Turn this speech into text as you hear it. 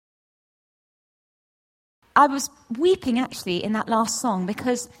I was weeping, actually, in that last song,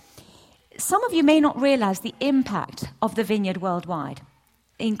 because some of you may not realize the impact of the Vineyard worldwide.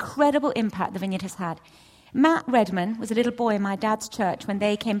 Incredible impact the Vineyard has had. Matt Redman was a little boy in my dad's church when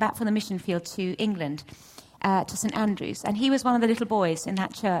they came back from the mission field to England, to St Andrews, and he was one of the little boys in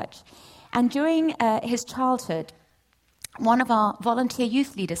that church. And during his childhood, one of our volunteer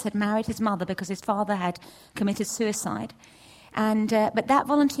youth leaders had married his mother because his father had committed suicide. But that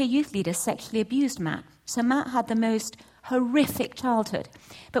volunteer youth leader sexually abused Matt. So Matt had the most horrific childhood.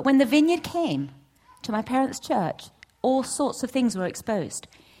 But when the Vineyard came to my parents' church, all sorts of things were exposed.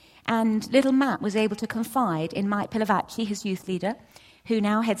 And little Matt was able to confide in Mike Pilavacci, his youth leader, who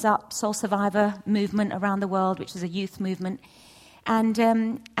now heads up Soul Survivor movement around the world, which is a youth movement. And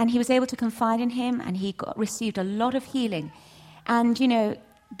he was able to confide in him, and he received a lot of healing. And, you know,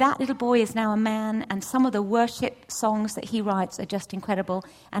 that little boy is now a man, and some of the worship songs that he writes are just incredible.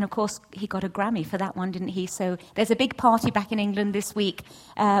 And, of course, he got a Grammy for that one, didn't he? So there's a big party back in England this week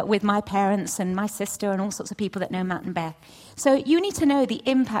with my parents and my sister and all sorts of people that know Matt and Beth. So you need to know the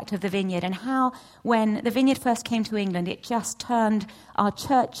impact of the Vineyard and how, when the Vineyard first came to England, it just turned our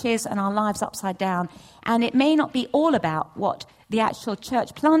churches and our lives upside down. And it may not be all about what the actual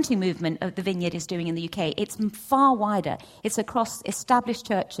church planting movement of the Vineyard is doing in the UK. It's far wider. It's across established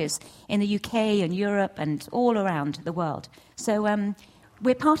churches in the UK and Europe and all around the world. So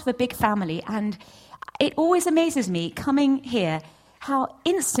we're part of a big family, and it always amazes me coming here how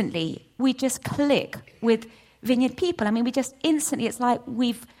instantly we just click with Vineyard people. I mean, we just instantly, it's like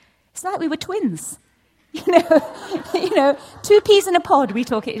we were twins. You know, 2 peas in a pod, we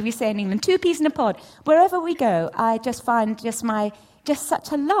say in England, 2 peas in a pod. Wherever we go, I just find just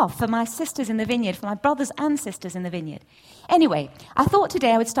such a love for my sisters in the Vineyard, for my brothers and sisters in the Vineyard. Anyway, I thought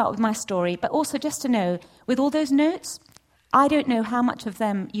today I would start with my story, but also just to know, with all those notes, I don't know how much of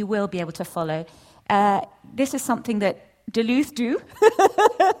them you will be able to follow. This is something that Duluth do.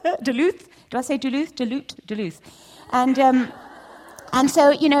 Duluth? Do I say Duluth? Duluth. And so,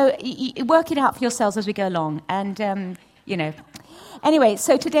 you know, work it out for yourselves as we go along. And, you know. Anyway,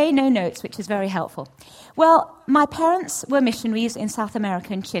 so today, no notes, which is very helpful. Well, my parents were missionaries in South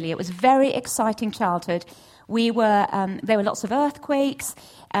America and Chile. It was a very exciting childhood. There were lots of earthquakes.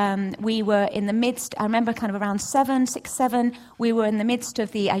 We were in the midst, I remember kind of around 6, 7, we were in the midst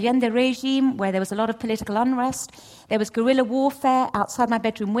of the Allende regime, where there was a lot of political unrest. There was guerrilla warfare outside my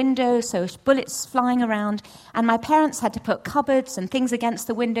bedroom window, so bullets flying around. And my parents had to put cupboards and things against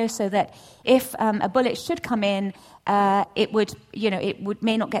the window so that if a bullet should come in, it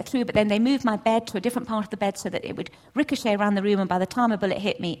may not get through, but then they moved my bed to a different part of the bed so that it would ricochet around the room, and by the time a bullet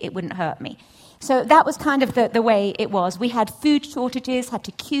hit me, it wouldn't hurt me. So that was kind of the way it was. We had food shortages, had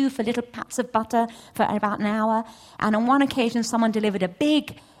to queue for little pats of butter for about an hour. And on one occasion, someone delivered a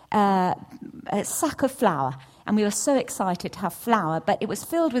big sack of flour. And we were so excited to have flour, but it was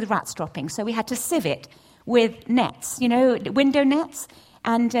filled with rats droppings. So we had to sieve it with nets, window nets.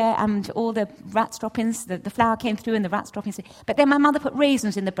 And all the rats droppings, the flour came through and the rats droppings. But then my mother put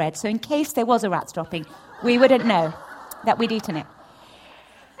raisins in the bread. So in case there was a rats dropping, we wouldn't know that we'd eaten it.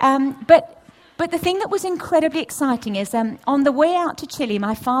 But the thing that was incredibly exciting is on the way out to Chile,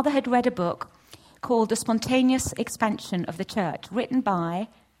 my father had read a book called The Spontaneous Expansion of the Church, written by,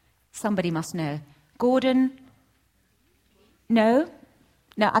 somebody must know, Gordon, no,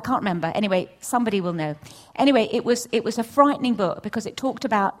 I can't remember. Anyway, somebody will know. Anyway, it was a frightening book because it talked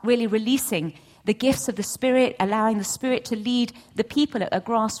about really releasing the gifts of the Spirit, allowing the Spirit to lead the people at a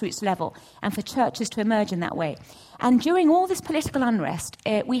grassroots level and for churches to emerge in that way. And during all this political unrest,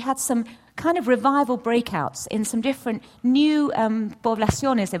 we had some kind of revival breakouts in some different new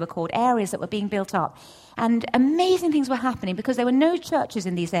poblaciones, they were called, areas that were being built up. And amazing things were happening because there were no churches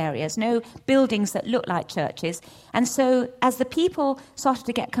in these areas, no buildings that looked like churches. And so as the people started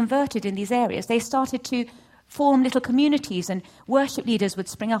to get converted in these areas, they started to form little communities, and worship leaders would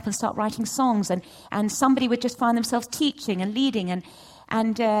spring up and start writing songs, and somebody would just find themselves teaching and leading.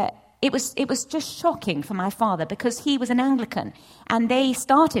 And it was just shocking for my father because he was an Anglican, and they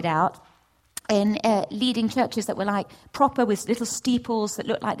started out in leading churches that were like proper with little steeples that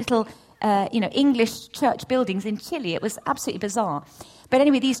looked like little English church buildings in Chile. It was absolutely bizarre. But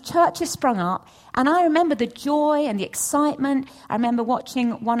anyway, these churches sprung up, and I remember the joy and the excitement. I remember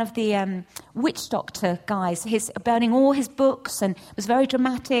watching one of the witch doctor guys, burning all his books, and it was very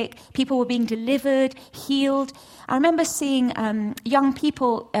dramatic. People were being delivered, healed. I remember seeing young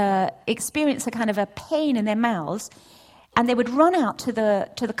people experience a kind of a pain in their mouths, and they would run out to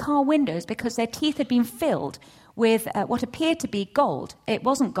the car windows because their teeth had been filled with what appeared to be gold. It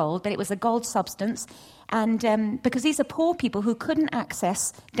wasn't gold, but it was a gold substance. And because these are poor people who couldn't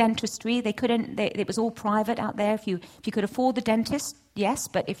access dentistry, it was all private out there. If you could afford the dentist, yes,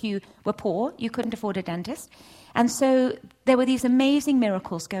 but if you were poor, you couldn't afford a dentist. And so there were these amazing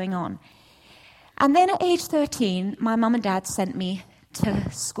miracles going on. And then at age 13, my mum and dad sent me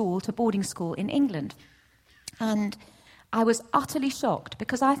to boarding school in England. And I was utterly shocked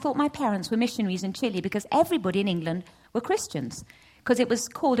because I thought my parents were missionaries in Chile because everybody in England were Christians because it was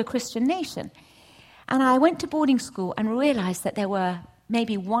called a Christian nation. And I went to boarding school and realized that there were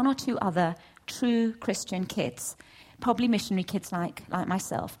maybe one or two other true Christian kids, probably missionary kids like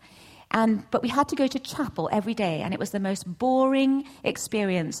myself. But we had to go to chapel every day, and it was the most boring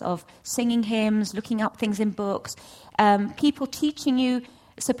experience of singing hymns, looking up things in books, people teaching you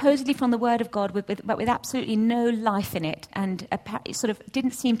supposedly from the Word of God, but with absolutely no life in it, and sort of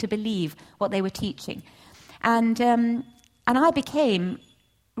didn't seem to believe what they were teaching. And I became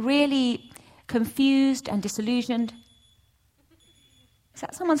really confused and disillusioned. Is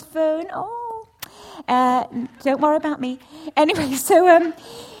that someone's phone? Oh, don't worry about me. Anyway,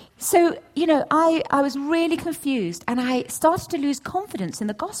 So, I was really confused, and I started to lose confidence in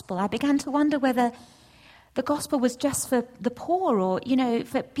the gospel. I began to wonder whether the gospel was just for the poor or,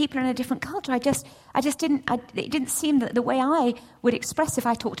 for people in a different culture. It didn't seem that the way I would express if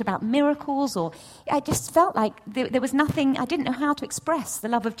I talked about miracles, or I just felt like there was nothing, I didn't know how to express the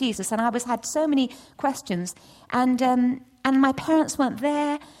love of Jesus, and I had so many questions, and my parents weren't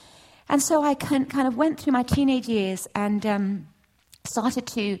there, and so I kind of went through my teenage years and started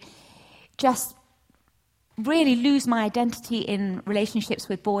to just really lose my identity in relationships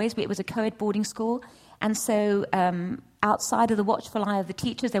with boys. It was a co-ed boarding school, and so outside of the watchful eye of the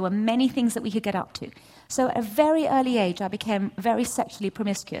teachers, there were many things that we could get up to. So at a very early age, I became very sexually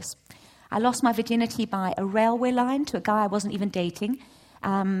promiscuous. I lost my virginity by a railway line to a guy I wasn't even dating.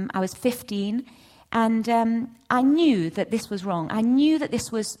 I was 15, and I knew that this was wrong. I knew that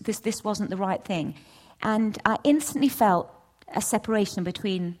this wasn't the right thing, and I instantly felt a separation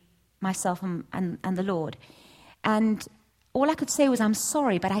between myself and the Lord. And all I could say was, I'm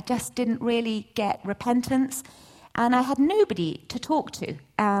sorry, but I just didn't really get repentance. And I had nobody to talk to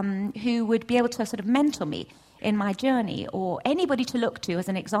who would be able to sort of mentor me in my journey, or anybody to look to as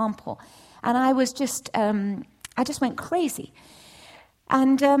an example. And I was I just went crazy.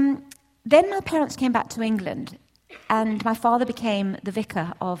 And then my parents came back to England, and my father became the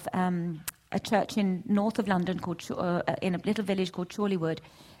vicar of a church in north of London called in a little village called Chorleywood,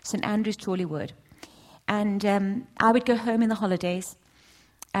 St Andrew's Chorleywood. And I would go home in the holidays,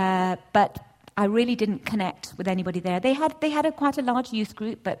 but I really didn't connect with anybody there. They had quite a large youth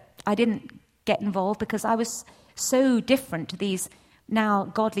group, but I didn't get involved because I was so different to these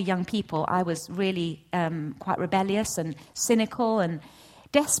now godly young people. I was really quite rebellious and cynical and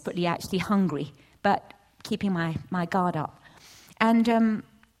desperately actually hungry, but keeping my guard up. And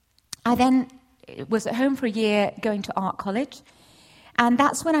I then was at home for a year going to art college, and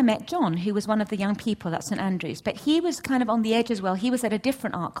that's when I met John, who was one of the young people at St Andrews. But he was kind of on the edge as well. He was at a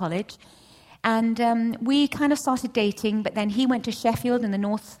different art college, and we kind of started dating, but then he went to Sheffield in the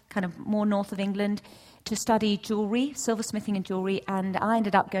north, kind of more north of England, to study jewellery, silversmithing and jewellery, and I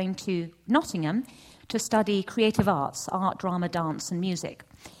ended up going to Nottingham to study creative arts, art, drama, dance, and music.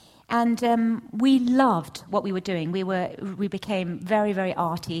 And we loved what we were doing. We became very, very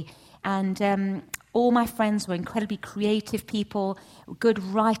arty. And all my friends were incredibly creative people, good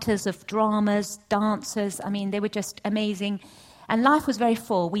writers of dramas, dancers. I mean, they were just amazing. And life was very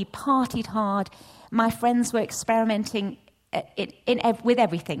full. We partied hard. My friends were experimenting with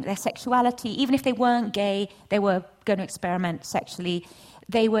everything, their sexuality. Even if they weren't gay, they were going to experiment sexually.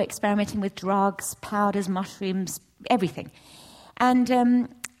 They were experimenting with drugs, powders, mushrooms, everything. And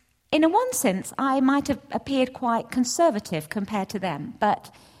in one sense, I might have appeared quite conservative compared to them, But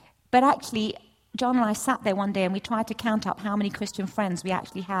actually, John and I sat there one day and we tried to count up how many Christian friends we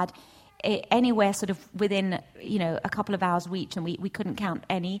actually had anywhere sort of within, a couple of hours reach, and we couldn't count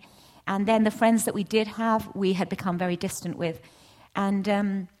any. And then the friends that we did have, we had become very distant with. And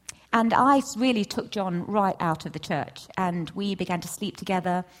I really took John right out of the church, and we began to sleep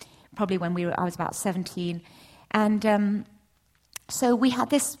together, probably when I was about 17. And so we had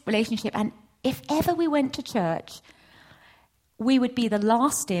this relationship, and if ever we went to church, we would be the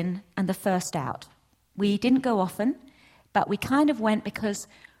last in and the first out. We didn't go often, but we kind of went because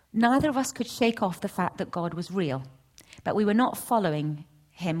neither of us could shake off the fact that God was real. But we were not following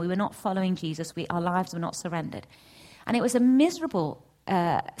him. We were not following Jesus. Our lives were not surrendered. And it was a miserable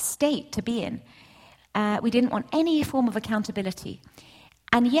state to be in. We didn't want any form of accountability.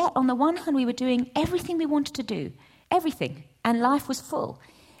 And yet, on the one hand, we were doing everything we wanted to do, everything, and life was full.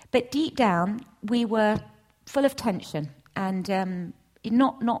 But deep down, we were full of tension and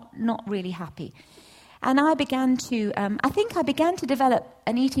not really happy. And I began to develop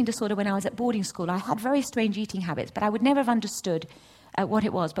an eating disorder when I was at boarding school. I had very strange eating habits, but I would never have understood what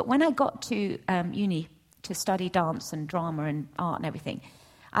it was. But when I got to uni to study dance and drama and art and everything,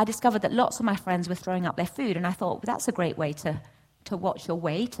 I discovered that lots of my friends were throwing up their food, and I thought, well, that's a great way to watch your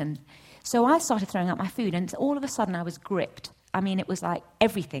weight. And so I started throwing up my food, and all of a sudden I was gripped. I mean, it was like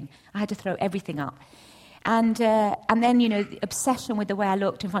everything. I had to throw everything up. And then, the obsession with the way I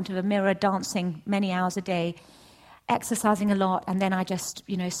looked in front of a mirror, dancing many hours a day, exercising a lot, and then I just,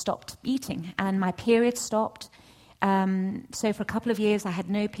 stopped eating. And my periods stopped. So for a couple of years, I had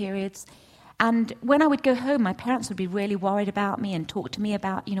no periods. And when I would go home, my parents would be really worried about me and talk to me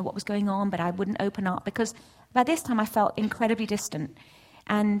about, what was going on, but I wouldn't open up because by this time I felt incredibly distant.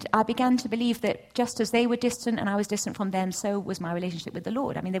 And I began to believe that just as they were distant and I was distant from them, so was my relationship with the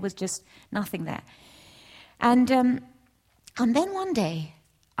Lord. I mean, there was just nothing there. And then one day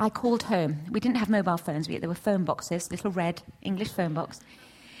I called home. We didn't have mobile phones. There were phone boxes, little red English phone box.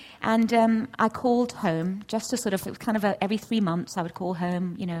 And I called home just to sort of, it was kind of every 3 months I would call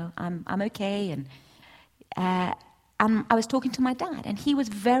home, I'm okay. And I was talking to my dad, and he was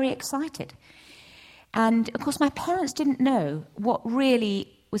very excited. And, of course, my parents didn't know what really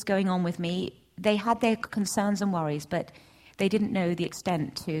was going on with me. They had their concerns and worries, but they didn't know the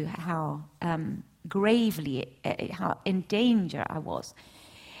extent to how gravely, how in danger I was.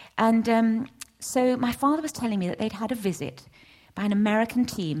 And so my father was telling me that they'd had a visit by an American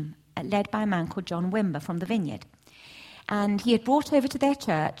team led by a man called John Wimber from the Vineyard. And he had brought over to their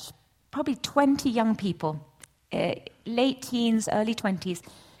church probably 20 young people, late teens, early 20s,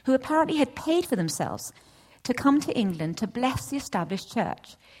 who apparently had paid for themselves to come to England to bless the established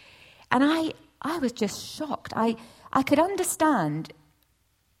church. And I was just shocked. I could understand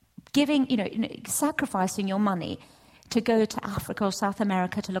giving, sacrificing your money to go to Africa or South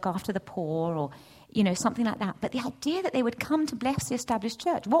America to look after the poor or, something like that. But the idea that they would come to bless the established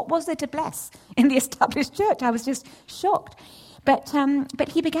church, what was there to bless in the established church? I was just shocked. But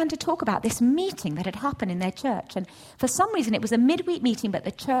he began to talk about this meeting that had happened in their church. And for some reason, it was a midweek meeting, but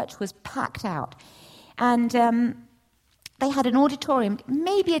the church was packed out. And they had an auditorium,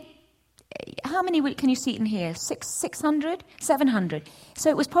 how many can you seat in here? 600? 700. So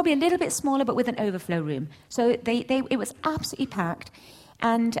it was probably a little bit smaller, but with an overflow room. So it was absolutely packed.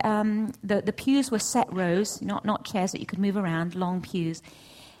 And the pews were set rows, not chairs that you could move around, long pews.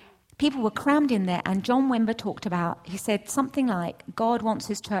 People were crammed in there, and John Wimber he said something like, God wants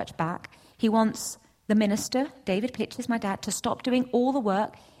his church back. He wants the minister, David Pitches, my dad, to stop doing all the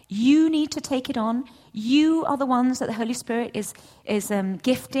work. You need to take it on. You are the ones that the Holy Spirit is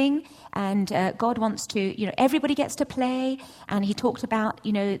gifting, and God wants to, everybody gets to play. And he talked about,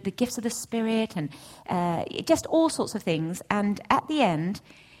 the gifts of the Spirit and just all sorts of things. And at the end,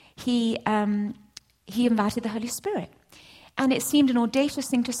 he invited the Holy Spirit. And it seemed an audacious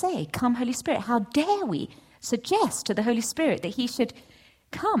thing to say, come, Holy Spirit. How dare we suggest to the Holy Spirit that he should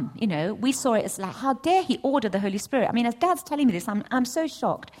come? We saw it as like, how dare he order the Holy Spirit? I mean, as Dad's telling me this, I'm so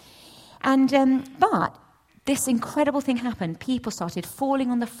shocked. And but this incredible thing happened. People started falling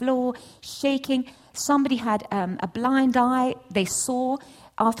on the floor, shaking. Somebody had a blind eye. They saw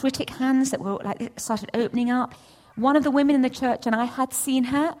arthritic hands that were started opening up. One of the women in the church, and I had seen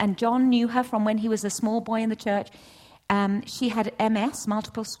her, and John knew her from when he was a small boy in the church. She had MS,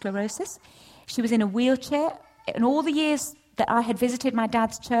 multiple sclerosis. She was in a wheelchair. In all the years that I had visited my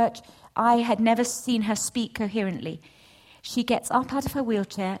dad's church, I had never seen her speak coherently. She gets up out of her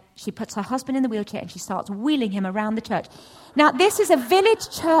wheelchair, she puts her husband in the wheelchair, and she starts wheeling him around the church. Now, this is a village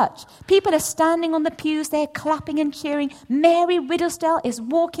church. People are standing on the pews, they're clapping and cheering. Mary Riddlesdale is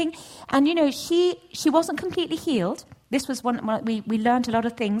walking, and, she wasn't completely healed. This was one we learned a lot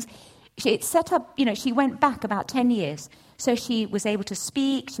of things. It set up, she went back about 10 years. So she was able to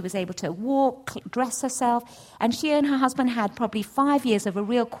speak, she was able to walk, dress herself, and she and her husband had probably 5 years of a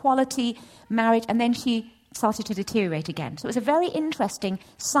real quality marriage, and then she started to deteriorate again. So it was a very interesting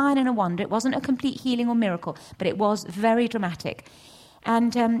sign and a wonder. It wasn't a complete healing or miracle, but it was very dramatic.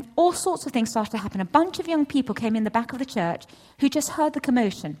 And all sorts of things started to happen. A bunch of young people came in the back of the church who just heard the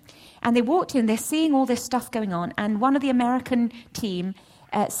commotion. And they walked in, they're seeing all this stuff going on, and one of the American team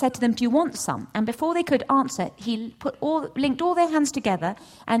said to them, do you want some? And before they could answer, he linked all their hands together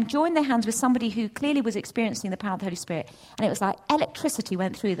and joined their hands with somebody who clearly was experiencing the power of the Holy Spirit. And it was like electricity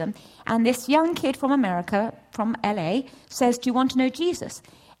went through them. And this young kid from America, from LA, says, do you want to know Jesus?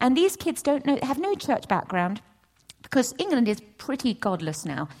 And these kids have no church background. because England is pretty godless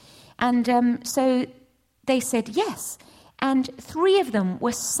now. And so they said yes. And 3 of them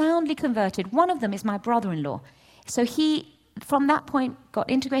were soundly converted. One of them is my brother-in-law. So he, from that point, got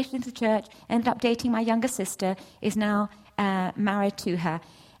integrated into the church, ended up dating my younger sister, is now married to her,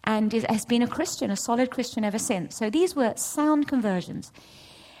 and has been a Christian, a solid Christian ever since. So these were sound conversions.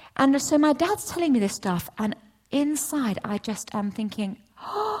 And so my dad's telling me this stuff, and inside I just am thinking,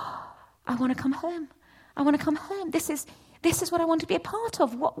 oh, I want to come home. I want to come home. This is what I want to be a part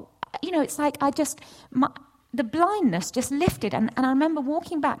of. What, it's like the blindness just lifted. And I remember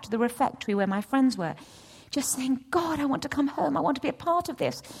walking back to the refectory where my friends were, just saying, God, I want to come home. I want to be a part of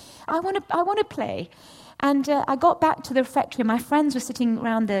this. I want to play. And I got back to the refectory. My friends were sitting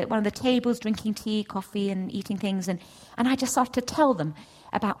around one of the tables, drinking tea, coffee, and eating things. And I just started to tell them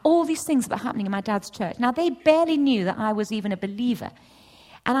about all these things that were happening in my dad's church. Now, they barely knew that I was even a believer.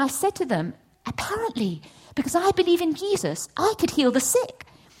 And I said to them, apparently, because I believe in Jesus, I could heal the sick.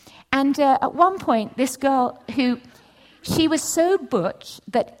 And at one point, this girl she was so butch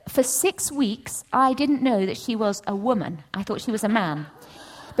that for 6 weeks, I didn't know that she was a woman. I thought she was a man.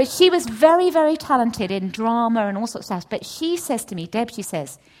 But she was very, very talented in drama and all sorts of stuff. But she says to me, Deb, she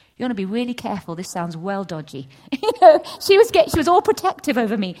says, you want to be really careful. This sounds well dodgy. She was all protective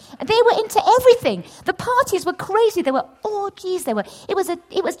over me. And they were into everything. The parties were crazy. There were orgies.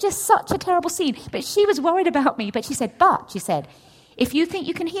 It was just such a terrible scene. But she was worried about me. But she said, if you think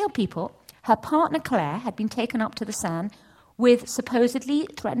you can heal people, her partner Claire had been taken up to the San with supposedly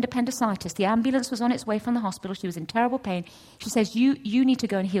threatened appendicitis. The ambulance was on its way from the hospital. She was in terrible pain. She says, you need to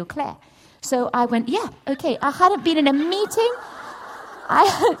go and heal Claire. So I went, yeah, okay. I hadn't been in a meeting.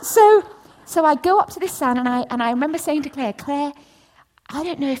 So I go up to this San, and I remember saying to Claire, I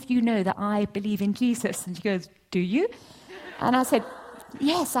don't know if you know that I believe in Jesus. And she goes, do you? And I said,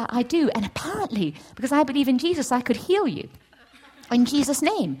 yes, I do. And apparently, because I believe in Jesus, I could heal you in Jesus'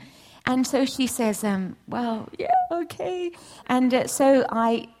 name. And so she says, well, yeah, okay. And so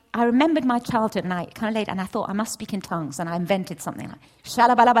I remembered my childhood, and I kind of laid, and I thought I must speak in tongues, and I invented something like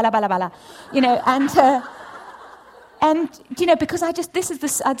shalabalabalabala, because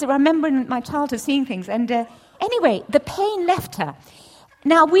I remember in my childhood seeing things. And anyway, the pain left her.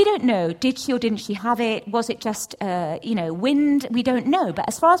 Now, we don't know, did she or didn't she have it? Was it just, wind? We don't know. But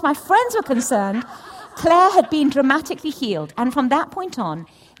as far as my friends were concerned, Claire had been dramatically healed. And from that point on,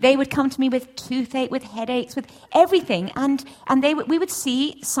 they would come to me with toothache, with headaches, with everything. And we would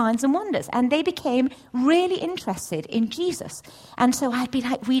see signs and wonders. And they became really interested in Jesus. And so I'd be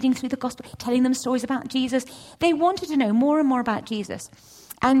like reading through the gospel, telling them stories about Jesus. They wanted to know more and more about Jesus.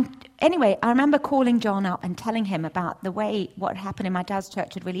 And anyway, I remember calling John up and telling him about the way what had happened in my dad's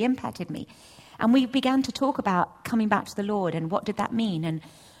church had really impacted me. And we began to talk about coming back to the Lord and what did that mean. And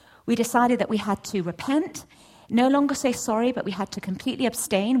we decided that we had to repent, no longer say sorry, but we had to completely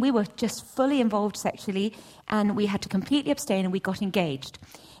abstain. We were just fully involved sexually, and we had to completely abstain, and we got engaged.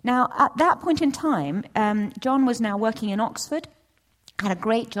 Now, at that point in time, John was now working in Oxford, had a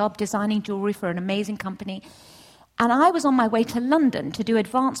great job designing jewelry for an amazing company. And I was on my way to London to do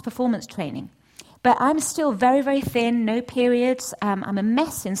advanced performance training. But I'm still very, very thin, no periods. I'm a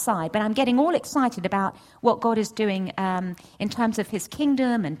mess inside, but I'm getting all excited about what God is doing in terms of his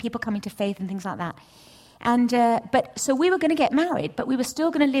kingdom and people coming to faith and things like that. And so we were going to get married, but we were still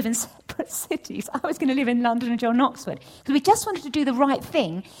going to live in separate cities. I was going to live in London and John in Oxford. Because we just wanted to do the right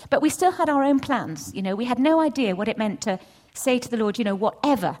thing, but we still had our own plans. We had no idea what it meant to say to the Lord,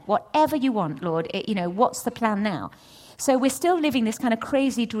 whatever you want, Lord, what's the plan now? So we're still living this kind of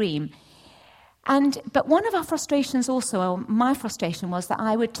crazy dream. But one of our frustrations also, or my frustration, was that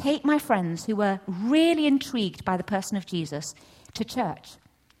I would take my friends who were really intrigued by the person of Jesus to church.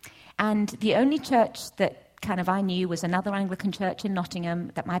 And the only church that kind of I knew was another Anglican church in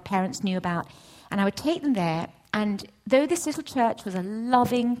Nottingham that my parents knew about. And I would take them there, and though this little church was a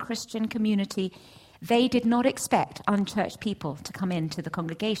loving Christian community, they did not expect unchurched people to come into the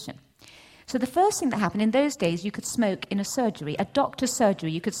congregation. So the first thing that happened, in those days, you could smoke in a surgery, a doctor's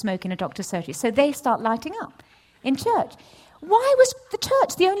surgery. You could smoke in a doctor's surgery. So they start lighting up in church. Why was the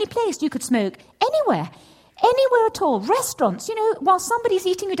church the only place you could smoke? Anywhere at all. Restaurants, while somebody's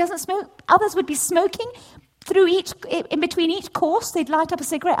eating who doesn't smoke, others would be smoking. In between each course, they'd light up a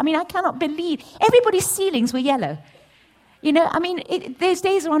cigarette. I mean, I cannot believe. Everybody's ceilings were yellow. Those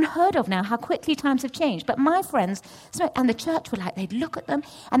days are unheard of now, how quickly times have changed. But my friends, and the church were like, they'd look at them,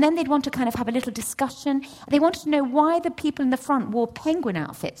 and then they'd want to kind of have a little discussion. They wanted to know why the people in the front wore penguin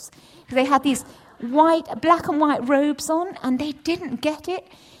outfits. Because they had these black and white robes on, and they didn't get it.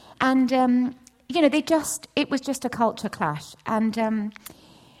 And, it was just a culture clash. And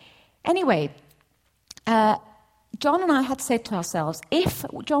anyway, John and I had said to ourselves, if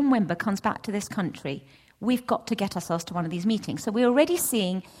John Wimber comes back to this country, we've got to get ourselves to one of these meetings. So we're already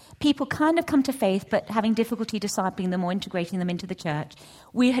seeing people kind of come to faith, but having difficulty discipling them or integrating them into the church.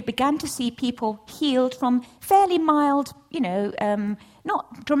 We had begun to see people healed from fairly mild,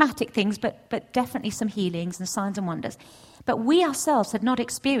 not dramatic things, but definitely some healings and signs and wonders. But we ourselves had not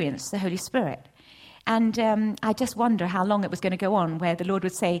experienced the Holy Spirit. And I just wonder how long it was going to go on, where the Lord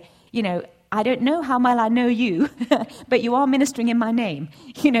would say, I don't know how well I know you, but you are ministering in my name.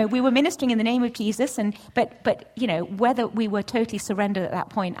 We were ministering in the name of Jesus, but whether we were totally surrendered at that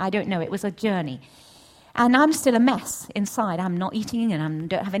point, I don't know. It was a journey. And I'm still a mess inside. I'm not eating and I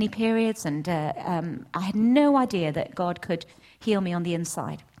don't have any periods, and I had no idea that God could heal me on the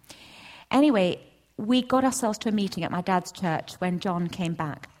inside. Anyway, we got ourselves to a meeting at my dad's church when John came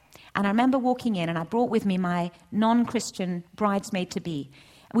back. And I remember walking in, and I brought with me my non-Christian bridesmaid-to-be.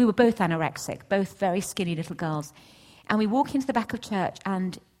 We were both anorexic, both very skinny little girls. And we walked into the back of church,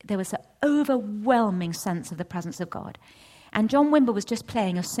 and there was an overwhelming sense of the presence of God. And John Wimber was just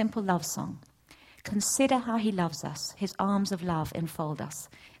playing a simple love song. Consider how he loves us. His arms of love enfold us.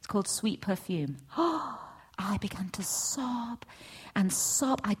 It's called Sweet Perfume. Oh, I began to sob and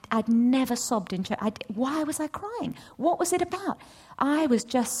sob. I'd never sobbed in church. Why was I crying? What was it about? I was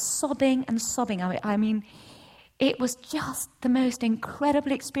just sobbing and sobbing. I mean, it was just the most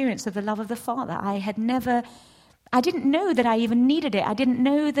incredible experience of the love of the Father. I didn't know that I even needed it. I didn't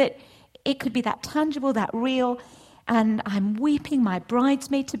know that it could be that tangible, that real. And I'm weeping. My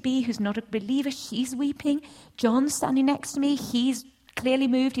bridesmaid-to-be, who's not a believer, she's weeping. John's standing next to me. He's clearly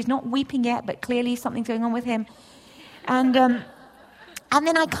moved. He's not weeping yet, but clearly something's going on with him. And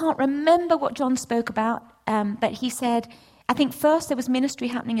then I can't remember what John spoke about, but he said, I think first there was ministry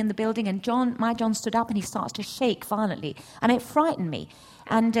happening in the building, and my John stood up and he starts to shake violently, and it frightened me.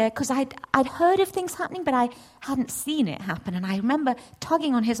 And because I'd heard of things happening, but I hadn't seen it happen. And I remember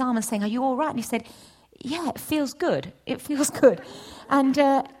tugging on his arm and saying, "Are you all right?" And he said, "Yeah, it feels good. It feels good." And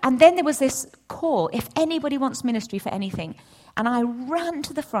then there was this call, if anybody wants ministry for anything. And I ran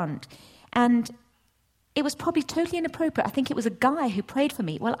to the front, and it was probably totally inappropriate. I think it was a guy who prayed for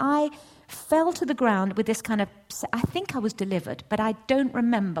me. Well, I fell to the ground with this kind of, I think I was delivered, but I don't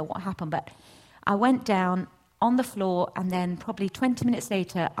remember what happened. But I went down on the floor, and then probably 20 minutes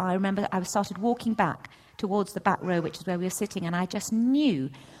later, I remember I started walking back towards the back row, which is where we were sitting, and I just knew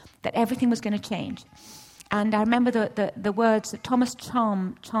that everything was going to change. And I remember the words that Thomas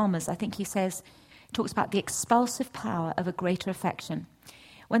Chalmers, I think he says, talks about the expulsive power of a greater affection.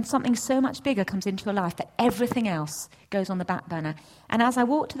 When something so much bigger comes into your life that everything else goes on the back burner. And as I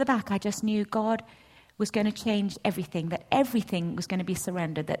walked to the back, I just knew God was going to change everything, that everything was going to be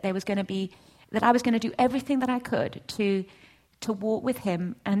surrendered, that I was going to do everything that I could to walk with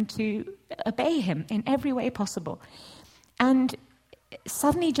him and to obey him in every way possible. And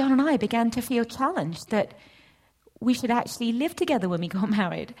suddenly John and I began to feel challenged that we should actually live together when we got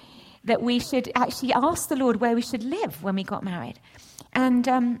married, that we should actually ask the Lord where we should live when we got married. And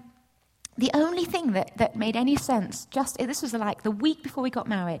the only thing that made any sense, this was like the week before we got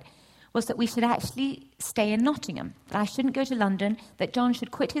married, was that we should actually stay in Nottingham, that I shouldn't go to London, that John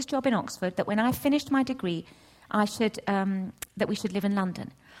should quit his job in Oxford, that when I finished my degree, that we should live in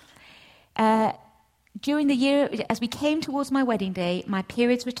London. During the year, as we came towards my wedding day, my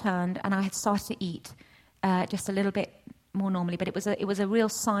periods returned, and I had started to eat just a little bit more normally, but it was a real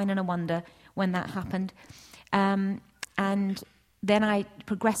sign and a wonder when that happened. And then I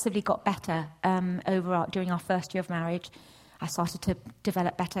progressively got better during our first year of marriage. I started to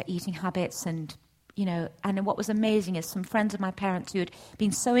develop better eating habits, and what was amazing is some friends of my parents who had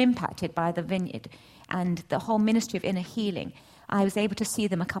been so impacted by the Vineyard and the whole ministry of inner healing, I was able to see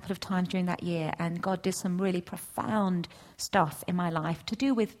them a couple of times during that year, and God did some really profound stuff in my life to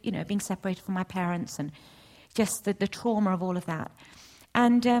do with, being separated from my parents and just the trauma of all of that.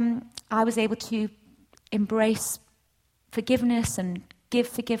 And I was able to embrace forgiveness and give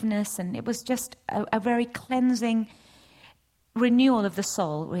forgiveness, and it was just a very cleansing renewal of the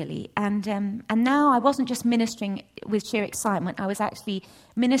soul, really. And now I wasn't just ministering with sheer excitement. I was actually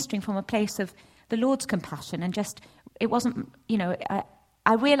ministering from a place of the Lord's compassion, and it wasn't,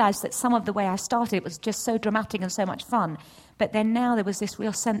 I realized that some of the way I started, it was just so dramatic and so much fun. But then now there was this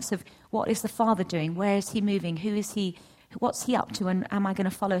real sense of, what is the Father doing? Where is he moving? Who is he? What's he up to? And am I going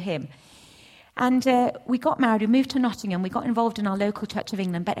to follow him? And we got married, we moved to Nottingham, we got involved in our local Church of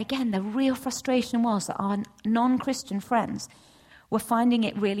England. But again, the real frustration was that our non-Christian friends were finding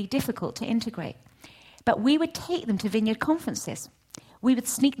it really difficult to integrate. But we would take them to Vineyard conferences. We would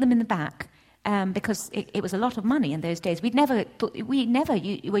sneak them in the back, because it was a lot of money in those days. We never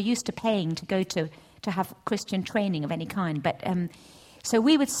were used to paying to go to to have Christian training of any kind. But so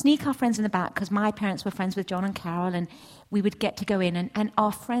we would sneak our friends in the back because my parents were friends with John and Carol, and we would get to go in. And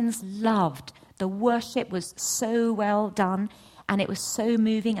our friends loved. The worship was so well done, and it was so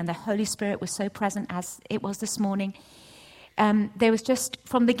moving, and the Holy Spirit was so present as it was this morning. There was just,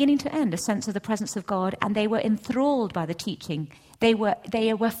 from beginning to end, a sense of the presence of God, and they were enthralled by the teaching. They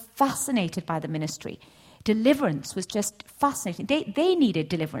were fascinated by the ministry. Deliverance was just fascinating. They needed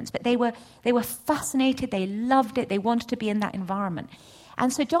deliverance, but they were fascinated. They loved it. They wanted to be in that environment.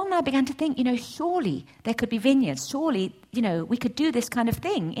 And so John and I began to think, surely there could be vineyards. Surely, we could do this kind of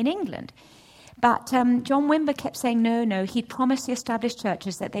thing in England. But John Wimber kept saying no. He'd promised the established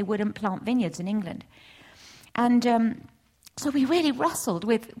churches that they wouldn't plant vineyards in England. And so we really wrestled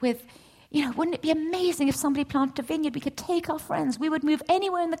with wouldn't it be amazing if somebody planted a vineyard? We could take our friends. We would move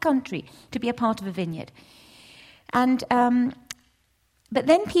anywhere in the country to be a part of a vineyard. And but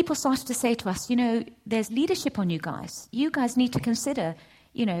then people started to say to us, there's leadership on you guys. You guys need to consider,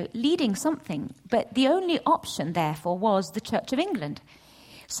 leading something. But the only option, therefore, was the Church of England.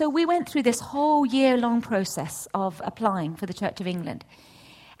 So we went through this whole year-long process of applying for the Church of England.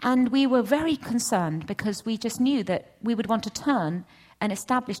 And we were very concerned because we just knew that we would want to turn an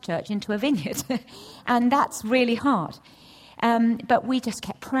established church into a vineyard. And that's really hard. But we just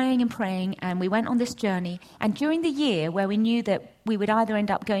kept praying, and we went on this journey. And during the year where we knew that we would either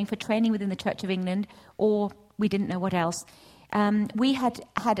end up going for training within the Church of England or we didn't know what else, we had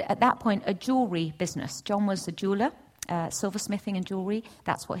at that point a jewellery business. John was a jeweller. Silversmithing and jewellery.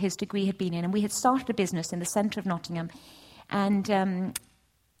 That's what his degree had been in. And we had started a business in the centre of Nottingham. And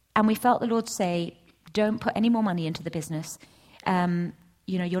we felt the Lord say, don't put any more money into the business.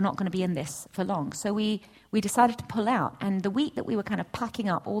 You're not going to be in this for long. So we decided to pull out. And the week that we were kind of packing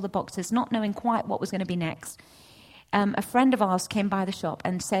up all the boxes, not knowing quite what was going to be next, a friend of ours came by the shop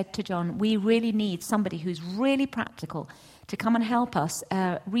and said to John, we really need somebody who's really practical to come and help us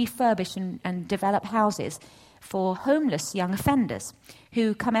refurbish and develop houses for homeless young offenders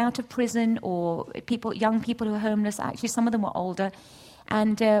who come out of prison, or young people who are homeless. Actually, some of them were older.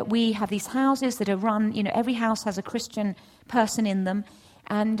 And we have these houses that are run, every house has a Christian person in them.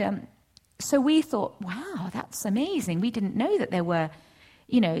 And so we thought, wow, that's amazing. We didn't know that there were,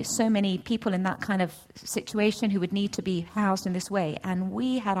 so many people in that kind of situation who would need to be housed in this way. And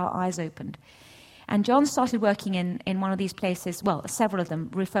we had our eyes opened. And John started working in one of these places, well, several of them,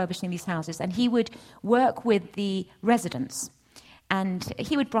 refurbishing these houses. And he would work with the residents. And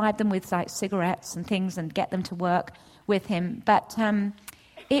he would bribe them with cigarettes and things and get them to work with him. But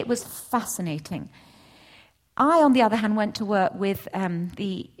it was fascinating. I, on the other hand, went to work with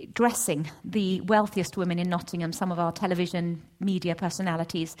dressing the wealthiest women in Nottingham, some of our television media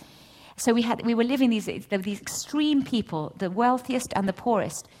personalities. So we were living these extreme people, the wealthiest and the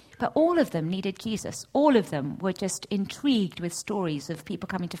poorest. But all of them needed Jesus. All of them were just intrigued with stories of people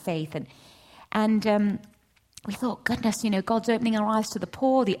coming to faith. And we thought, goodness, God's opening our eyes to the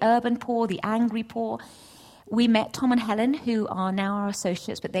poor, the urban poor, the angry poor. We met Tom and Helen, who are now our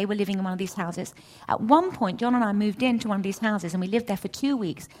associates, but they were living in one of these houses. At one point, John and I moved into one of these houses, and we lived there for 2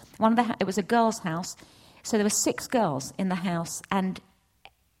 weeks. It was a girls' house, so there were 6 girls in the house, and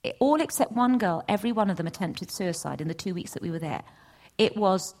all except one girl, every one of them attempted suicide in the 2 weeks that we were there. It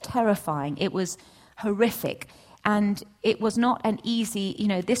was terrifying. It was horrific. And it was not an easy,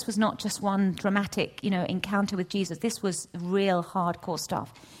 this was not just one dramatic, encounter with Jesus. This was real hardcore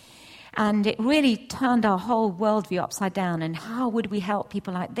stuff. And it really turned our whole worldview upside down. And how would we help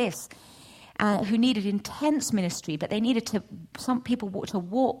people like this, who needed intense ministry, but they needed some people to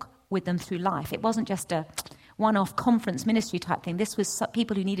walk with them through life. It wasn't just a one-off conference ministry type thing. This was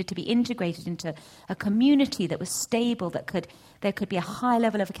people who needed to be integrated into a community that was stable, there could be a high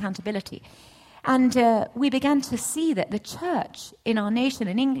level of accountability. And we began to see that the church in our nation,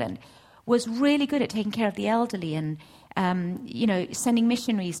 in England, was really good at taking care of the elderly and, sending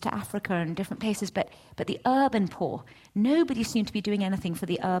missionaries to Africa and different places. But the urban poor, nobody seemed to be doing anything for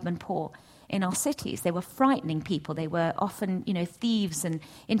the urban poor in our cities. They were frightening people. They were often, thieves and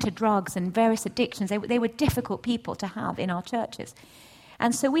into drugs and various addictions. They were difficult people to have in our churches.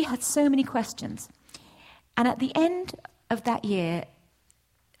 And so we had so many questions. And at the end of that year,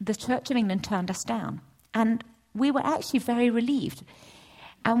 the Church of England turned us down. And we were actually very relieved.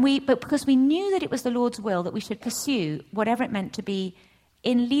 But because we knew that it was the Lord's will that we should pursue whatever it meant to be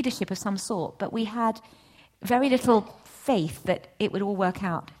in leadership of some sort, but we had very little faith that it would all work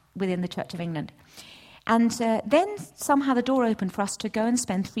out within the Church of England. And then somehow the door opened for us to go and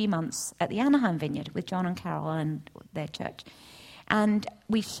spend 3 months at the Anaheim Vineyard with John and Carol and their church. And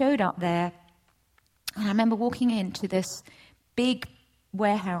we showed up there, and I remember walking into this big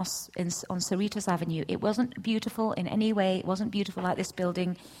warehouse on Cerritos Avenue. It wasn't beautiful in any way. It wasn't beautiful like this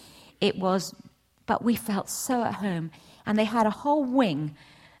building. But we felt so at home. And they had a whole wing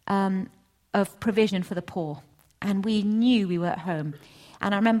of provision for the poor. And we knew we were at home.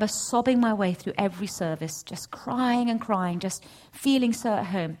 And I remember sobbing my way through every service, just crying and crying, just feeling so at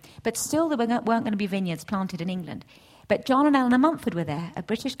home. But still, there weren't going to be vineyards planted in England. But John and Eleanor Mumford were there, a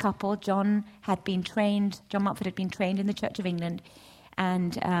British couple. John Mumford had been trained in the Church of England.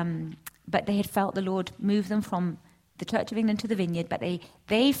 But they had felt the Lord move them from the Church of England to the vineyard. But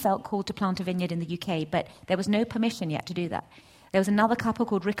they felt called to plant a vineyard in the UK. But there was no permission yet to do that. There was another couple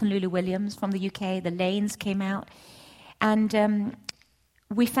called Rick and Lulu Williams from the UK. The Lanes came out. And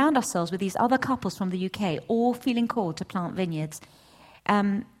we found ourselves with these other couples from the UK, all feeling called to plant vineyards.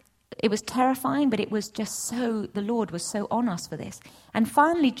 It was terrifying, but it was just the Lord was so on us for this. And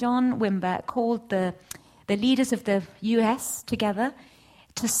finally, John Wimber called the leaders of the US together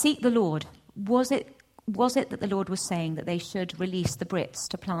to seek the Lord. Was it that the Lord was saying that they should release the Brits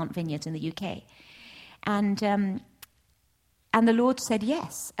to plant vineyards in the UK? And the Lord said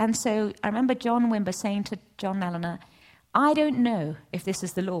yes. And so I remember John Wimber saying to John and Eleanor, I don't know if this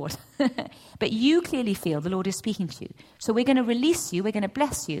is the Lord, but you clearly feel the Lord is speaking to you. So we're going to release you, we're going to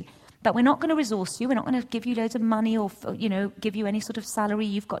bless you, but we're not going to resource you, we're not going to give you loads of money or, give you any sort of salary.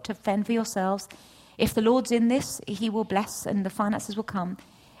 You've got to fend for yourselves. If the Lord's in this, he will bless and the finances will come.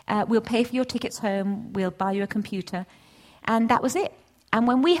 We'll pay for your tickets home, we'll buy you a computer. And that was it. And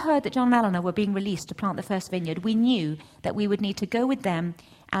when we heard that John and Eleanor were being released to plant the first vineyard, we knew that we would need to go with them,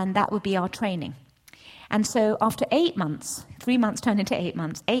 and that would be our training. And so after 8 months, 3 months turned into 8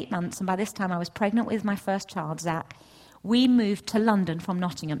 months, and by this time I was pregnant with my first child, Zach, we moved to London from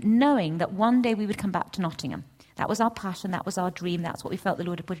Nottingham, knowing that one day we would come back to Nottingham. That was our passion, that was our dream, that's what we felt the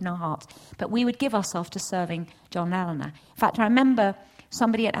Lord had put in our hearts. But we would give ourselves to serving John and Eleanor. In fact, I remember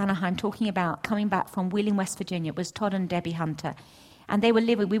somebody at Anaheim talking about coming back from Wheeling, West Virginia. It was Todd and Debbie Hunter. And we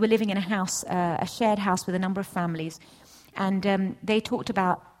were living in a house, a shared house with a number of families. And they talked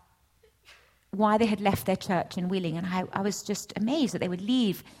about why they had left their church in Wheeling, and I was just amazed that they would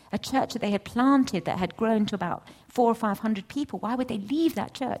leave a church that they had planted that had grown to about 400 or 500 people. Why would they leave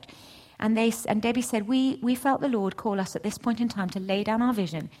that church? And Debbie said, we felt the Lord call us at this point in time to lay down our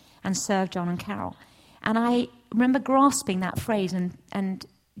vision and serve John and Carol. And I remember grasping that phrase, and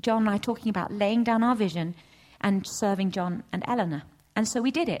John and I talking about laying down our vision and serving John and Eleanor. And so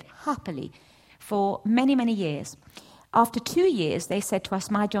we did it happily for many, many years. After 2 years, they said to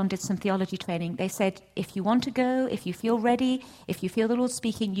us, my John did some theology training. They said, if you want to go, if you feel ready, if you feel the Lord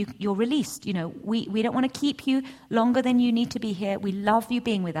speaking, you're released. We don't want to keep you longer than you need to be here. We love you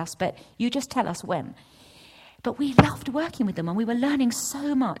being with us, but you just tell us when. But we loved working with them, and we were learning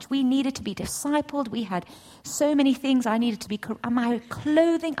so much. We needed to be discipled. We had so many things I needed to be. And my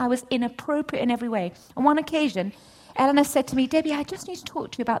clothing, I was inappropriate in every way. On one occasion, Eleanor said to me, Debbie, I just need to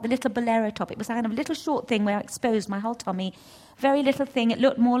talk to you about the little bolero top. It was kind of a little short thing where I exposed my whole tummy. Very little thing. It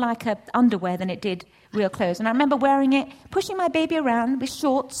looked more like underwear than it did real clothes. And I remember wearing it, pushing my baby around with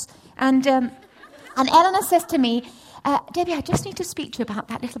shorts. And Eleanor says to me, Debbie, I just need to speak to you about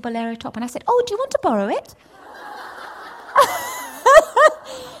that little bolero top. And I said, oh, do you want to borrow it?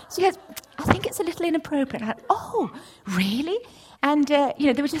 She goes, I think it's a little inappropriate. I went, oh, really? And, there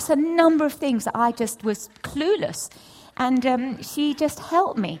were just a number of things that I just was clueless. And she just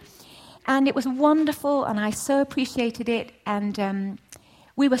helped me. And it was wonderful, and I so appreciated it. And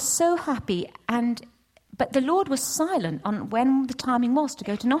we were so happy. But the Lord was silent on when the timing was to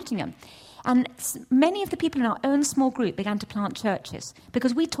go to Nottingham. And many of the people in our own small group began to plant churches,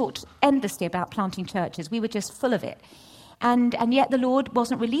 because we talked endlessly about planting churches. We were just full of it. And yet the Lord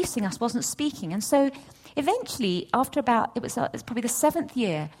wasn't releasing us, wasn't speaking. And so eventually, after it was probably the 7th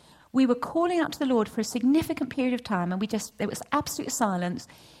year, we were calling out to the Lord for a significant period of time, and it was absolute silence.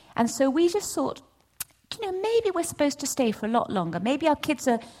 And so we just thought, maybe we're supposed to stay for a lot longer. Maybe our kids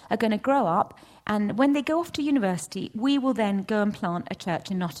are going to grow up, and when they go off to university, we will then go and plant a church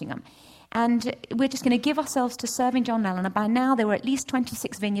in Nottingham. And we're just going to give ourselves to serving John and Eleanor. By now, there were at least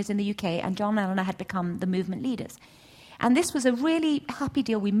 26 vineyards in the UK, and John and Eleanor had become the movement leaders. And this was a really happy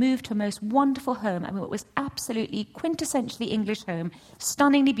deal. We moved to a most wonderful home. It was absolutely quintessentially English home,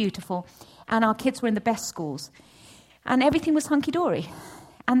 stunningly beautiful, and our kids were in the best schools. And everything was hunky-dory.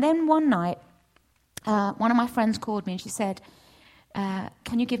 And then one night, one of my friends called me and she said,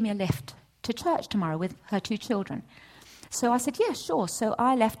 can you give me a lift to church tomorrow with her 2 children? So I said, yeah, sure. So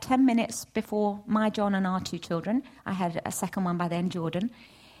I left 10 minutes before my John and our 2 children. I had a second one by then, Jordan.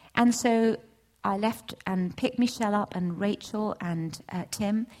 And so I left and picked Michelle up and Rachel and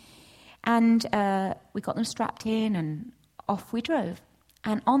Tim. And we got them strapped in and off we drove.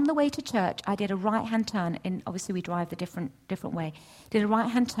 And on the way to church, I did a right-hand turn. Obviously, we drive the different way. Did a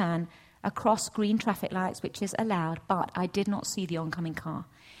right-hand turn across green traffic lights, which is allowed, but I did not see the oncoming car.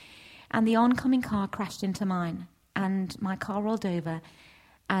 And the oncoming car crashed into mine, and my car rolled over,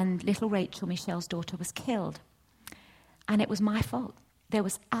 and little Rachel, Michelle's daughter, was killed. And it was my fault. There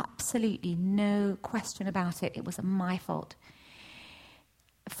was absolutely no question about it. It was my fault.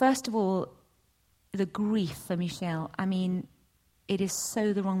 First of all, the grief for Michelle. I mean, it is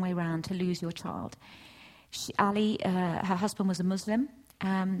so the wrong way round to lose your child. Ali, her husband, was a Muslim,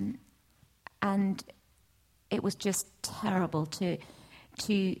 and it was just terrible to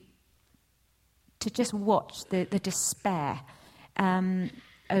just watch the despair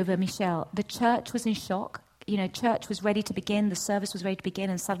over Michelle. The church was in shock. Church was ready to begin. The service was ready to begin,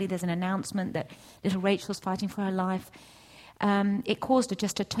 and suddenly there's an announcement that little Rachel's fighting for her life. It caused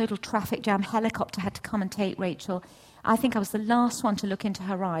just a total traffic jam. Helicopter had to come and take Rachel. I think I was the last one to look into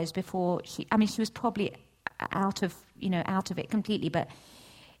her eyes before she was probably out of it completely, but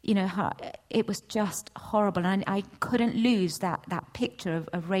it was just horrible, and I couldn't lose that picture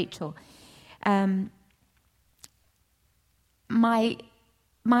of Rachel. My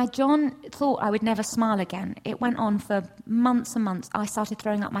John thought I would never smile again. It went on for months and months. I started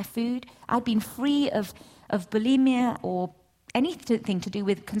throwing up my food. I'd been free of bulimia or anything to do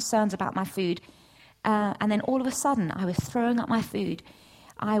with concerns about my food. And then all of a sudden, I was throwing up my food.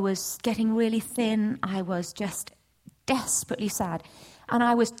 I was getting really thin. I was just desperately sad. And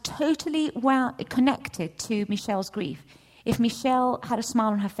I was totally connected to Michelle's grief. If Michelle had a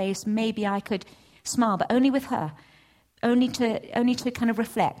smile on her face, maybe I could smile, but only with her. Only to kind of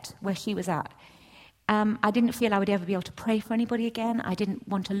reflect where she was at. I didn't feel I would ever be able to pray for anybody again. I didn't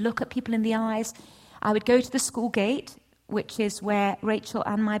want to look at people in the eyes. I would go to the school gate, which is where Rachel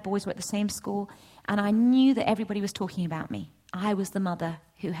and my boys were at the same school, and I knew that everybody was talking about me. I was the mother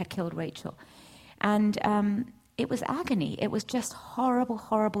who had killed Rachel. And it was agony. It was just horrible,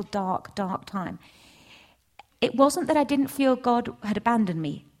 horrible, dark, dark time. It wasn't that I didn't feel God had abandoned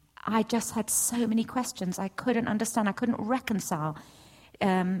me. I just had so many questions. I couldn't understand. I couldn't reconcile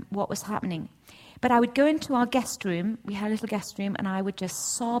what was happening. But I would go into our guest room. We had a little guest room, and I would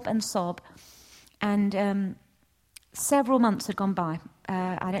just sob and sob. And several months had gone by.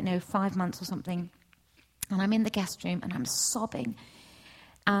 5 months or something. And I'm in the guest room, and I'm sobbing.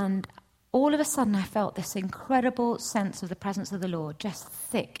 And all of a sudden, I felt this incredible sense of the presence of the Lord, just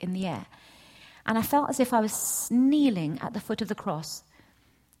thick in the air. And I felt as if I was kneeling at the foot of the cross.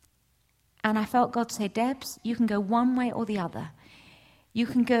 And I felt God say, Debs, you can go one way or the other. You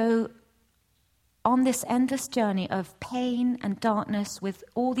can go on this endless journey of pain and darkness with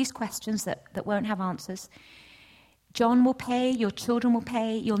all these questions that won't have answers. John will pay, your children will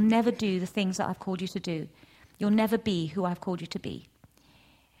pay. You'll never do the things that I've called you to do. You'll never be who I've called you to be.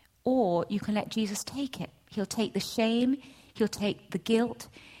 Or you can let Jesus take it. He'll take the shame. He'll take the guilt.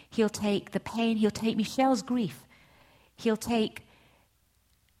 He'll take the pain. He'll take Michelle's grief. He'll take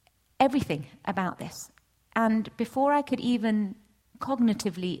everything about this. And before I could even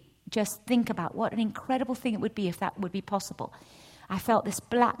cognitively just think about what an incredible thing it would be if that would be possible, I felt this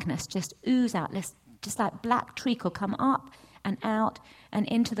blackness just ooze out, just like black treacle come up and out and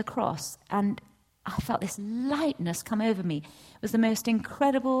into the cross. And I felt this lightness come over me. It was the most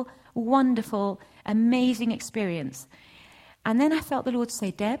incredible, wonderful, amazing experience. And then I felt the Lord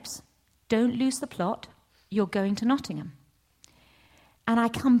say, Debs, don't lose the plot. You're going to Nottingham. And I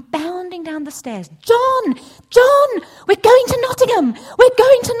come bounding down the stairs. John, we're going to Nottingham. We're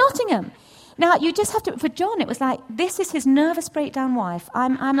going to Nottingham. Now, you just have to, for John, it was like, this is his nervous breakdown wife.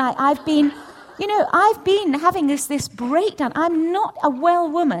 I'm like, I've been having this breakdown. I'm not a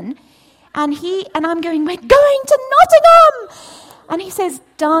well woman. And I'm going, we're going to Nottingham. And he says,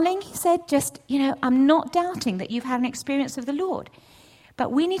 darling, he said, I'm not doubting that you've had an experience of the Lord.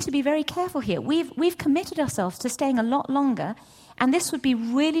 But we need to be very careful here. We've committed ourselves to staying a lot longer, and this would be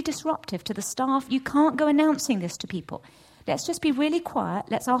really disruptive to the staff. You can't go announcing this to people. Let's just be really quiet.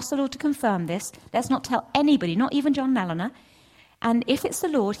 Let's ask the Lord to confirm this. Let's not tell anybody, not even John Lallana. And if it's the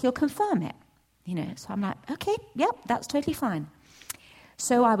Lord, he'll confirm it. So I'm like, okay, yep, that's totally fine.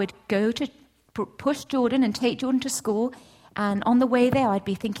 So I would go to push Jordan and take Jordan to school. And on the way there, I'd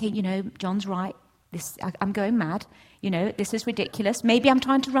be thinking, John's right. I'm going mad. This is ridiculous. Maybe I'm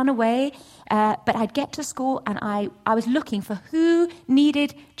trying to run away. But I'd get to school, and I was looking for who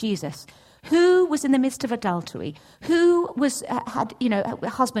needed Jesus, who was in the midst of adultery, who had a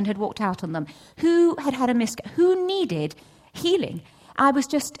husband had walked out on them, who had a miscarriage, who needed healing. I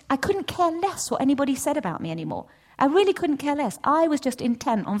couldn't care less what anybody said about me anymore. I really couldn't care less. I was just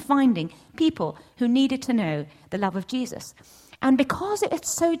intent on finding people who needed to know the love of Jesus. And because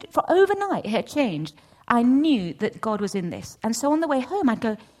for overnight it had changed, I knew that God was in this. And so on the way home, I'd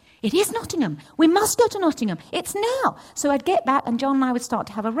go, it is Nottingham. We must go to Nottingham. It's now. So I'd get back and John and I would start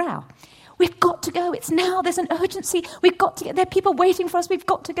to have a row. We've got to go. It's now. There's an urgency. We've got to get there. People waiting for us. We've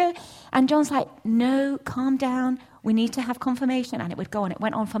got to go. And John's like, no, calm down. We need to have confirmation. And it would go on. It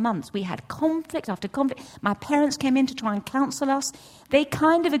went on for months. We had conflict after conflict. My parents came in to try and counsel us. They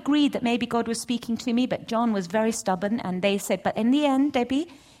kind of agreed that maybe God was speaking to me, but John was very stubborn. And they said, but in the end,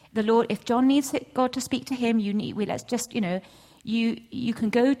 Debbie, the Lord, if John needs God to speak to him, let's just, you can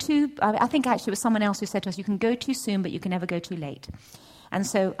go I think actually it was someone else who said to us, you can go too soon, but you can never go too late. And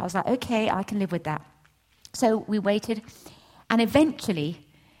so I was like, okay, I can live with that. So we waited. And eventually,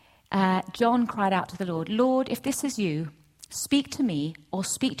 John cried out to the Lord, Lord, if this is you, speak to me or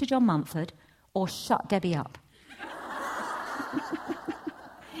speak to John Mumford or shut Debbie up.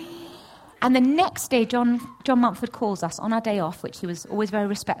 And the next day, John Mumford calls us on our day off, which he was always very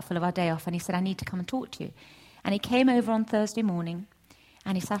respectful of our day off. And he said, I need to come and talk to you. And he came over on Thursday morning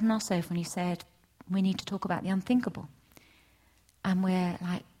and he sat on our sofa and he said, we need to talk about the unthinkable. And we're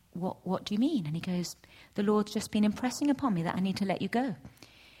like, what do you mean? And he goes, the Lord's just been impressing upon me that I need to let you go.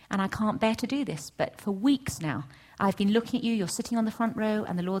 And I can't bear to do this. But for weeks now, I've been looking at you. You're sitting on the front row.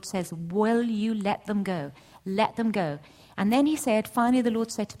 And the Lord says, will you let them go? Let them go. And then he said, finally the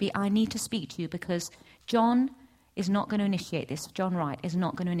Lord said to me, I need to speak to you because John is not going to initiate this. John Wright is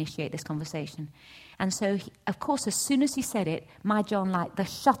not going to initiate this conversation. And so, of course, as soon as he said it, my John, like the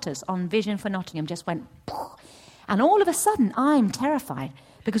shutters on Vision for Nottingham just went, poof. And all of a sudden, I'm terrified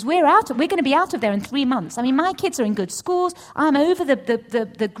because we're going to be out of there in 3 months. I mean, my kids are in good schools. I'm over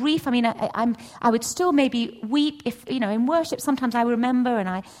the grief. I mean, I would still maybe weep if, in worship. Sometimes I remember and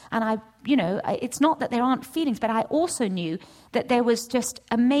I, it's not that there aren't feelings, but I also knew that there was just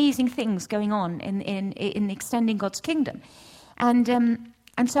amazing things going on in extending God's kingdom. And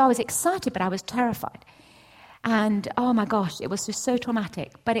so I was excited, but I was terrified. And, oh my gosh, it was just so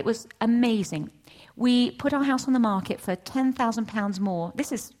traumatic, but it was amazing. We put our house on the market for £10,000 more.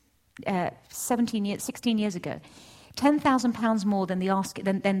 This is 16 years ago. £10,000 more than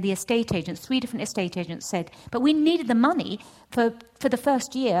the estate agents. 3 different estate agents said. But we needed the money for the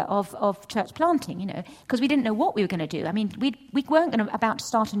first year of church planting, because we didn't know what we were going to do. I mean, we weren't about to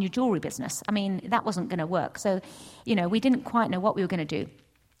start a new jewelry business. I mean, that wasn't going to work. So, we didn't quite know what we were going to do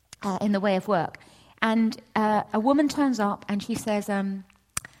in the way of work. And a woman turns up and she says,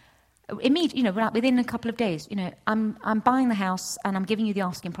 immediately, within a couple of days, I'm buying the house and I'm giving you the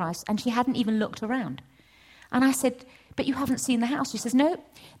asking price. And she hadn't even looked around. And I said, but you haven't seen the house. She says, no,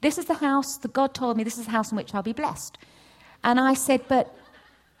 this is the house that God told me, this is the house in which I'll be blessed. And I said, but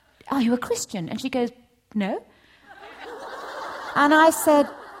are you a Christian? And she goes, no. And I said,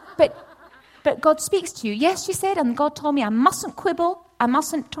 but God speaks to you. Yes, she said, and God told me I mustn't quibble, I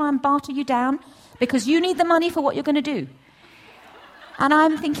mustn't try and barter you down, because you need the money for what you're going to do. And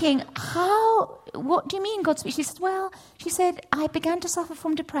I'm thinking, what do you mean God speaks? She said, I began to suffer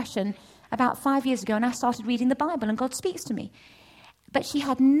from depression about 5 years ago, and I started reading the Bible, and God speaks to me. But she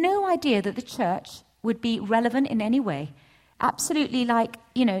had no idea that the church would be relevant in any way. Absolutely,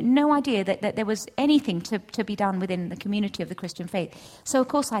 no idea that there was anything to be done within the community of the Christian faith. So, of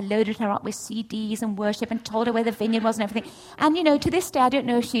course, I loaded her up with CDs and worship and told her where the vineyard was and everything. And, to this day, I don't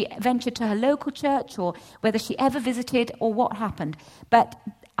know if she ventured to her local church or whether she ever visited or what happened. But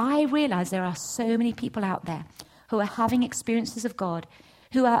I realize there are so many people out there who are having experiences of God,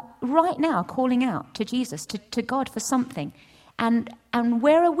 who are right now calling out to Jesus, to God for something. And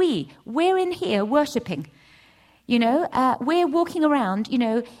where are we? We're in here worshiping. We're walking around,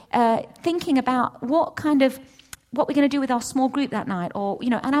 thinking about what we're going to do with our small group that night,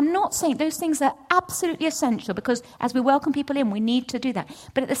 and I'm not saying those things are absolutely essential because as we welcome people in, we need to do that.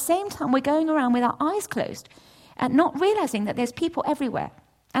 But at the same time, we're going around with our eyes closed and not realizing that there's people everywhere.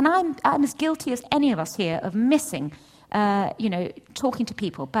 And I'm as guilty as any of us here of missing, talking to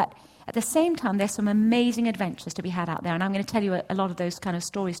people. But at the same time, there's some amazing adventures to be had out there. And I'm going to tell you a lot of those kind of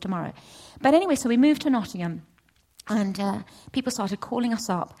stories tomorrow. But anyway, so we moved to Nottingham. And people started calling us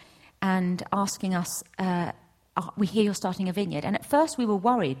up and asking us, we hear you're starting a vineyard. And at first we were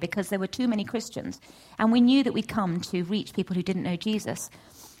worried because there were too many Christians. And we knew that we'd come to reach people who didn't know Jesus.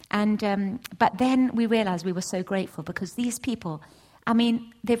 And but then we realized we were so grateful because these people,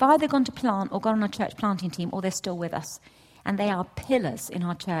 they've either gone to plant or gone on a church planting team or they're still with us. And they are pillars in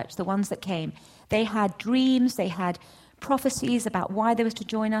our church, the ones that came. They had dreams, they had prophecies about why they was to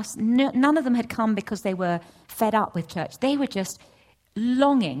join us. None of them had come because they were fed up with church. They were just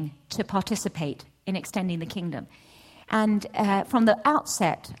longing to participate in extending the kingdom. And from the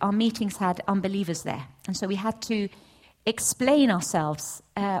outset, our meetings had unbelievers there. And so we had to explain ourselves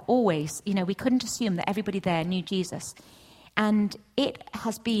always. We couldn't assume that everybody there knew Jesus. And it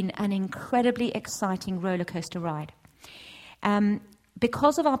has been an incredibly exciting roller coaster ride.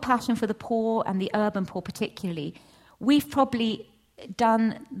 Because of our passion for the poor and the urban poor particularly, we've probably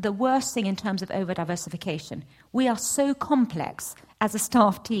done the worst thing in terms of over-diversification. We are so complex as a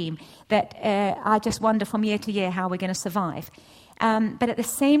staff team that I just wonder from year to year how we're going to survive. But at the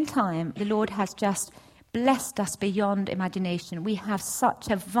same time, the Lord has just blessed us beyond imagination. We have such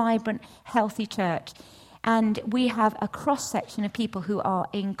a vibrant, healthy church. And we have a cross-section of people who are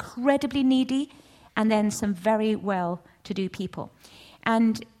incredibly needy and then some very well-to-do people.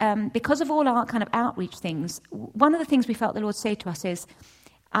 And because of all our kind of outreach things, one of the things we felt the Lord say to us is,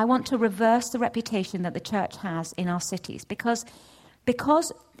 I want to reverse the reputation that the church has in our cities. Because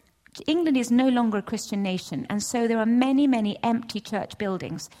England is no longer a Christian nation, and so there are many, many empty church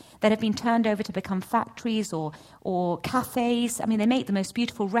buildings that have been turned over to become factories or cafes. I mean, they make the most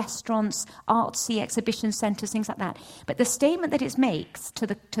beautiful restaurants, artsy exhibition centres, things like that. But the statement that it makes to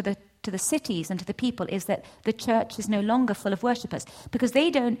the cities and to the people is that the church is no longer full of worshippers, because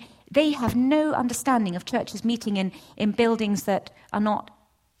they have no understanding of churches meeting in buildings that are not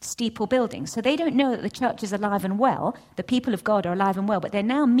steeple buildings. So they don't know that the church is alive and well. The people of God are alive and well, but they're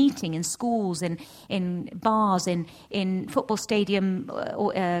now meeting in schools, in bars, in football stadium,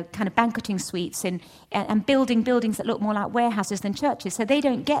 or kind of banqueting suites, and building buildings that look more like warehouses than churches. So they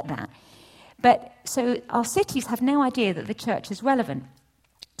don't get that. But so our cities have no idea that the church is relevant.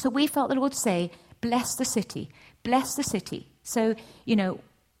 So we felt the Lord say, bless the city, bless the city. So,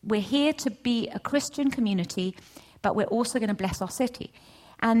 we're here to be a Christian community, but we're also going to bless our city.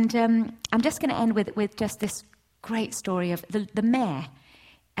 And I'm just going to end with just this great story of the mayor.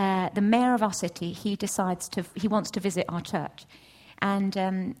 The mayor of our city, he wants to visit our church.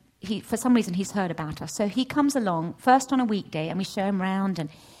 And for some reason, he's heard about us. So he comes along, first on a weekday, and we show him around, and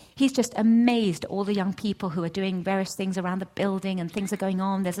he's just amazed at all the young people who are doing various things around the building, and things are going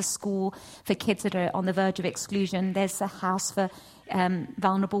on. There's a school for kids that are on the verge of exclusion. There's a house for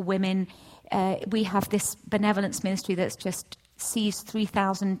vulnerable women. We have this benevolence ministry that's just sees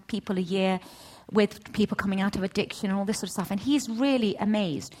 3,000 people a year with people coming out of addiction and all this sort of stuff. And he's really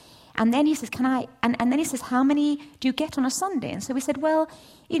amazed. And then he says, and then he says, how many do you get on a Sunday? And so we said, well,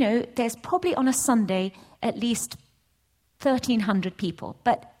 there's probably on a Sunday at least 1,300 people.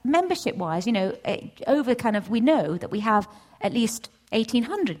 But membership-wise, we know that we have at least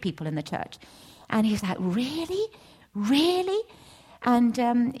 1,800 people in the church. And he's like, really? Really?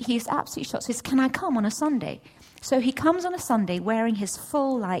 And he's absolutely shocked. So he says, can I come on a Sunday? So he comes on a Sunday wearing his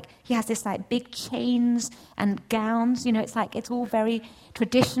full, he has this big chains and gowns. It's all very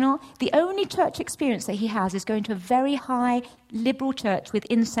traditional. The only church experience that he has is going to a very high liberal church with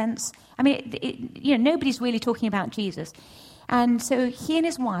incense. I mean, nobody's really talking about Jesus. And so he and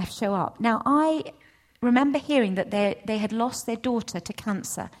his wife show up. Now, I remember hearing that they had lost their daughter to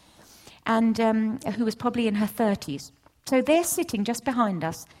cancer, and who was probably in her 30s. So they're sitting just behind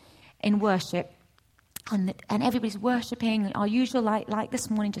us in worship. And everybody's worshipping, our usual, like this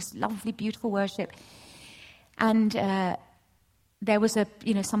morning, just lovely, beautiful worship. And there was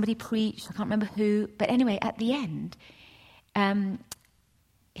somebody preached, I can't remember who. But anyway, at the end,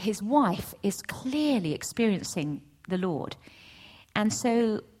 his wife is clearly experiencing the Lord. And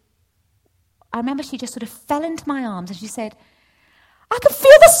so I remember she just sort of fell into my arms and she said, I can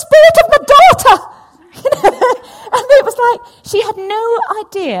feel the spirit of my daughter. And it was like she had no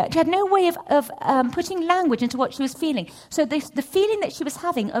idea, she had no way of putting language into what she was feeling. So the feeling that she was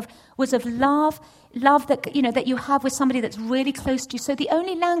having was of love that that you have with somebody that's really close to you. So the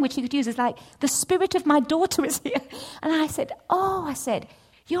only language she could use is like, the spirit of my daughter is here. And I said,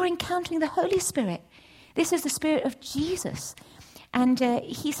 you're encountering the Holy Spirit. This is the Spirit of Jesus, and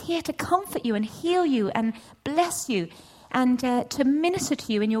He's here to comfort you and heal you and bless you. And to minister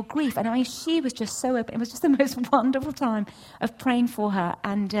to you in your grief. And I mean, she was just so open. It was just the most wonderful time of praying for her.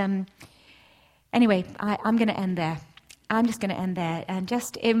 And anyway, I'm going to end there. I'm just going to end there and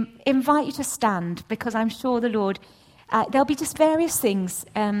just invite you to stand, because I'm sure the Lord, there'll be just various things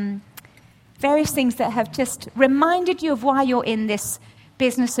that have just reminded you of why you're in this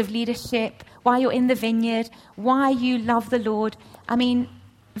business of leadership, why you're in the vineyard, why you love the Lord. I mean,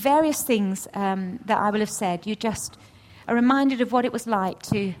 various things that I will have said, you just are reminded of what it was like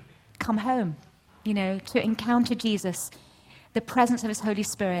to come home, to encounter Jesus, the presence of His Holy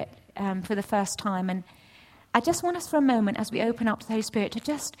Spirit for the first time. And I just want us for a moment, as we open up to the Holy Spirit, to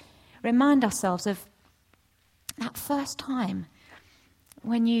just remind ourselves of that first time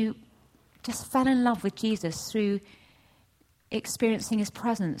when you just fell in love with Jesus through experiencing His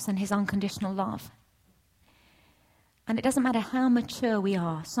presence and His unconditional love. And it doesn't matter how mature we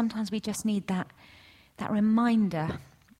are, sometimes we just need that reminder